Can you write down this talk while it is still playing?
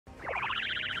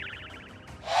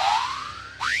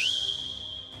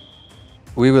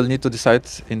we will need to decide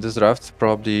in this draft,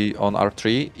 probably on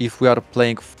R3, if we are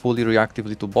playing fully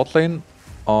reactively to bot lane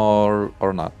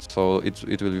or not. So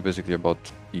it will be basically about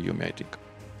EU mating.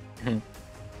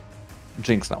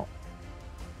 Jinx now.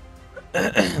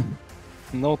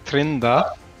 No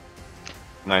Trinda.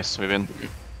 Nice, we win.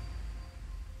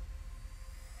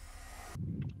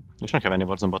 You shouldn't have any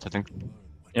wards on bot, I think.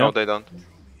 Yeah. No, they don't.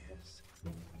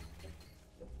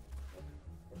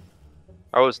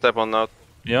 I will step on now.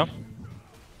 Yeah.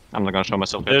 I'm not gonna show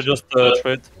myself They yet. just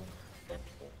trade.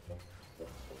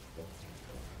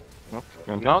 Nope.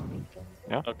 Not?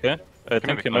 Yeah. Okay. I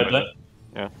think he might die.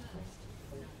 Yeah.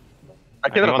 I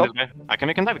can on top. this guy.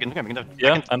 we can dive.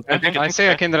 Yeah, I see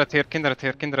a Kindred here,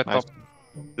 Kindred Nice. top.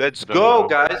 Let's go,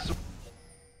 guys!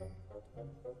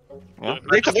 Yeah.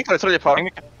 Victor is really far.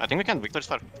 I think we can. Victor is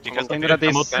far. He can Kindred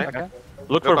is... okay. Okay.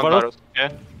 Look for on Varus.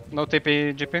 Yeah. No TP,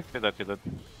 GP. He did.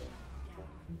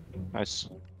 Nice.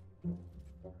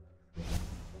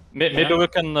 Maybe we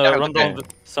can run down with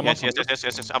someone.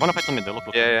 Yes. I wanna fight on mid. Look.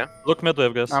 Yeah. Look mid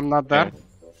wave, guys. I'm not there.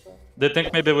 They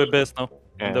think maybe we're base now.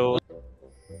 Yeah. They'll...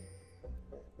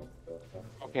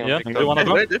 Okay, Yeah, do you wanna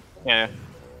go? Yeah.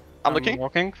 I'm looking.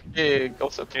 Walking. He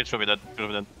goes up. It should be dead.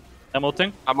 I'm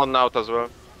ulting. I'm on out as well.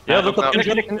 Yeah, look now. at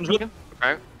Kindred.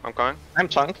 Okay, I'm coming. I'm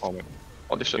chunked.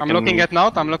 Holy shit. I'm looking at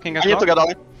Naut, I'm looking at I need to Naut. get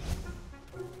down.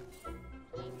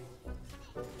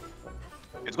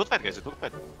 It's good fight, guys. It's good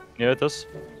fight. Yeah, it is.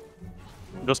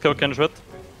 Just kill Kindred.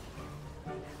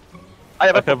 I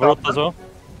have I a have root as well.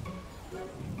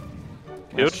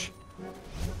 Huge.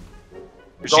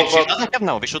 She doesn't have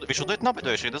now. We should do it now, by the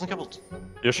way. She doesn't have ult.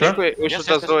 You I sure? think we should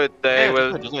just do it. They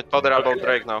will bother about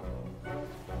Drake now.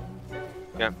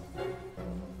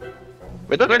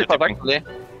 We don't really pop actually.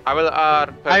 I will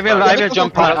I will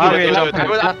jump on. I will jump I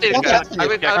will on. update guys. I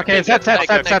will Okay, set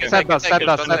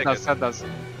does.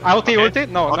 Ulti?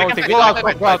 No, no ulti. Go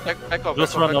out, go out. Back off,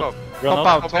 Just run up.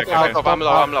 Top out.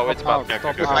 I'm low, it's bad.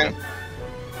 Top Okay.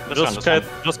 out.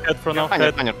 Just kite for now.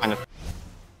 Fine.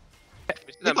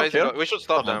 We should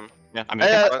stop them. Yeah, I mean,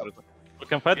 We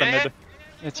can fight them maybe.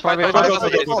 It's 5 Fight,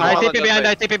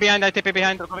 I TP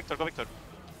behind. Go Victor.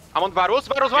 I'm on Varus!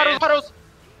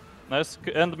 Nice.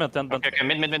 End mid. Okay,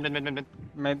 mid.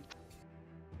 Mid.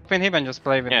 Queen Heben just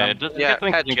play with Yeah, them. just Yeah,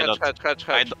 get out.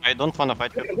 hedge. I don't wanna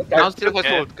fight here. Now still has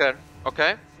Yeah. ult, care.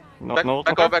 Okay? No, Back no. off,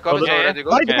 it's already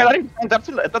good. That's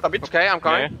a bit. Okay, I'm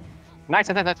coming. Nice.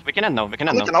 We can end now.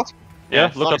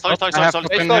 Yeah, look at Sorry. I have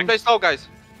to Play slow, guys.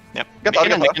 Yep. Get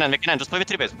We out. can end. Just play with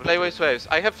 3 base. Play with waves.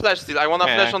 I have flash still. I wanna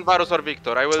Yeah. flash on Varus or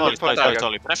Victor. I will look for target.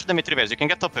 Slowly. Pressure them with 3 base. You can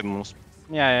get top moves.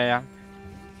 Yeah.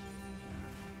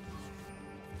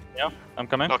 I'm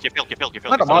coming. Okay, kill.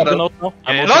 Not a I'm bother. looking out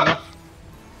now. Yeah, Looking now.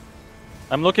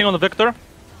 I'm looking on Victor.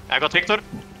 I got Victor.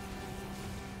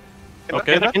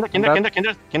 Okay.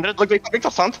 Kindred. Look, Victor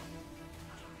stunned.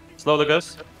 Slowly,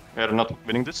 guys. We're not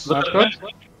winning this. That's good.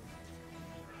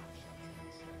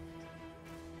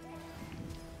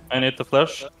 I need to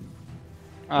flash.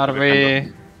 Are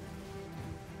we...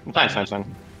 Fine.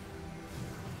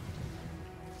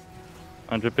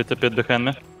 And repeat the pit behind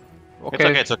me.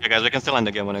 Okay. It's okay, guys. We can still end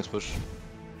the game on next push.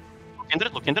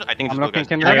 Look, Kindred. I think I'm it's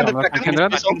looking good, guys.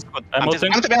 Kindred. I'm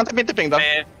ulting. I'm tipping that.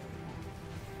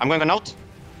 I'm going on out.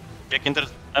 Yeah, Kindred.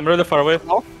 I'm really far away.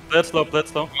 No. Let's slow.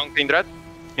 On Kindred.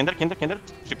 Kindred.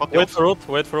 She popped Wait out.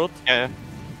 for root. Yeah.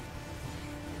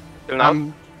 Till now.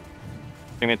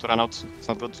 We need to run out. It's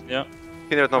not good. Yeah.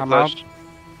 Kindred no I'm flash.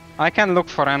 I can look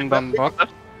for end on bot.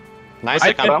 Nice.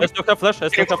 I still have flash.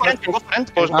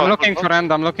 I'm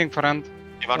looking for end.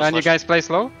 Can you guys play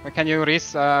slow? Can you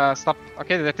stop?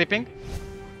 Okay, they're tipping.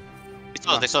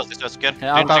 They saw us. Care.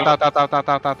 Yeah,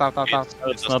 out.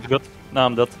 It's not good. No,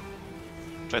 I'm dead.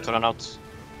 Try to run out.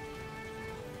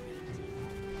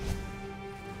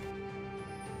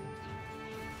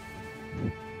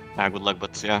 Good luck,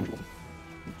 but yeah.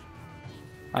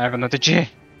 I have another G.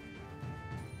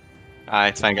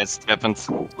 It's fine, guys. It happened.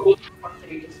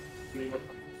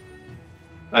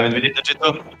 I mean, we did the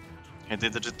G2. I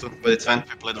did the G2, but it's fine.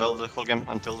 We played well the whole game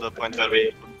until the point where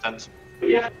we couldn't end.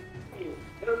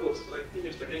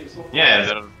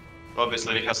 Yeah,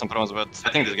 obviously we have some problems, but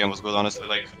I think this game was good, honestly.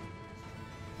 Like,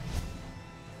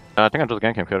 I think I just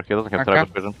gank him here. He doesn't have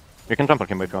tribal vision. You can jump on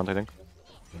him if you want, I think.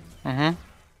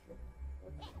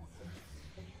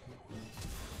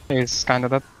 He's kinda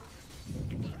dead.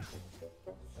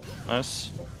 Nice.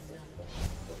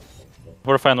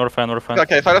 We're fine.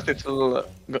 Okay, Cyrus is still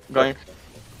going.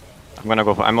 I'm gonna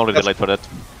go for. I'm already late for that.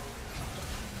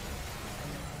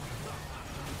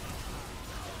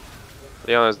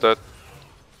 Leon is dead.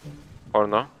 Or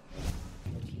no?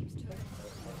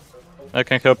 I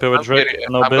can help you with Drake.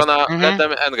 No I'm beast. gonna let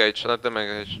them engage. Let them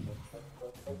engage.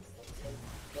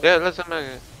 Yeah, let them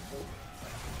engage.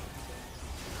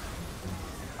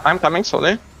 I'm coming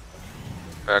slowly.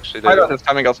 Actually, Fire they is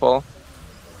coming as well.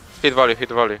 hit volley, hit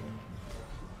volley.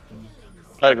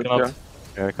 Very good Cannot. here.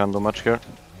 Yeah, I can't do much here.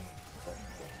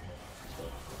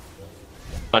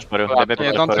 Flash for you.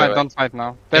 Yeah, don't fight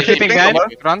now. They're He's keeping hitting game. over.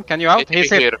 Run, can you out? Hit He's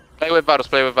hit. here. Play with Varus,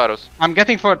 play with Varus. I'm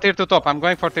getting for tier 2 top. I'm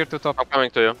going for tier 2 top. I'm coming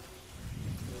to you.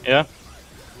 Yeah.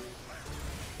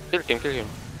 Kill him, kill him.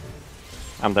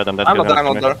 I'm dead. I'm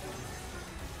not there.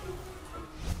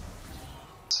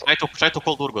 Try to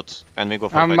hold Urgot and we go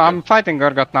for I'm fighting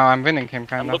Gorgot now. I'm winning him, I'm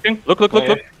kinda. looking. Look.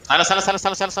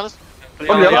 Silence.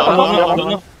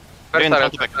 No. First Front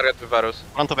target, to back. target with Varus.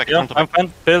 Front to back, Yeah, I'm fine.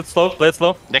 Play it slow. Play it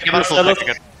slow. They have our Silence. soul.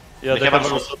 Yeah, They they have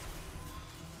have our soul.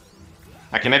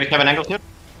 I can maybe have an angle here.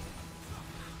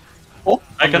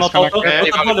 I cannot disconnect. auto. Okay,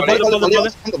 Volley. On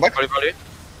the back. Volley, volley.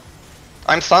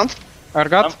 I'm stunned.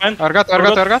 Urgot, I'm fine. Urgot.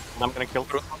 I'm gonna kill.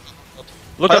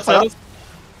 Look at Silence.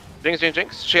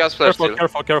 Jinx. She has flash still.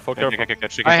 Careful. Okay.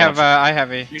 She I can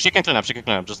have E. She can clean up.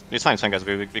 Just it's fine, guys.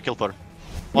 We kill for.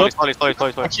 Look. Slowly.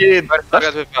 He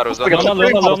Target with Varus.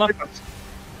 Lona.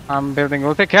 I'm building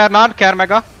ulti. Care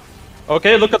mega.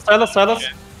 Okay, look at Silence.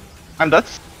 I'm dead.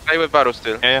 Play with Varus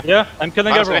still. Yeah. Yeah, I'm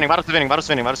killing Varus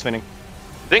everyone. winning.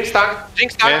 Jinx tank.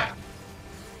 Yeah.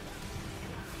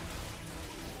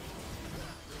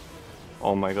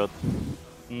 Oh my god.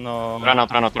 No. Run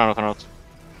out.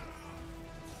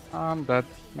 I'm dead.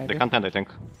 They Maybe. can't end, I think.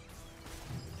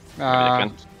 Maybe they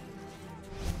can't.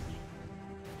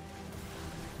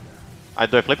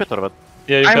 Do I flip it or what?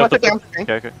 Yeah, you I'm have to. attacking.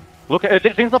 Okay. Look,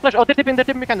 there's no flash. Oh, they're tipping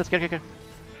mechanics. Okay.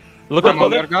 Look at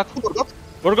Volley.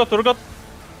 Urgot. Urgot.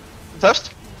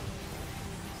 Test.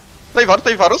 Play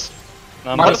Varus.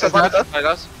 I'm Varus dead. is dead.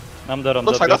 Silas. I'm dead.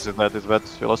 Looks like It's bad.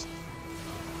 You lost.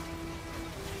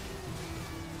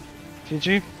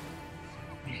 GG.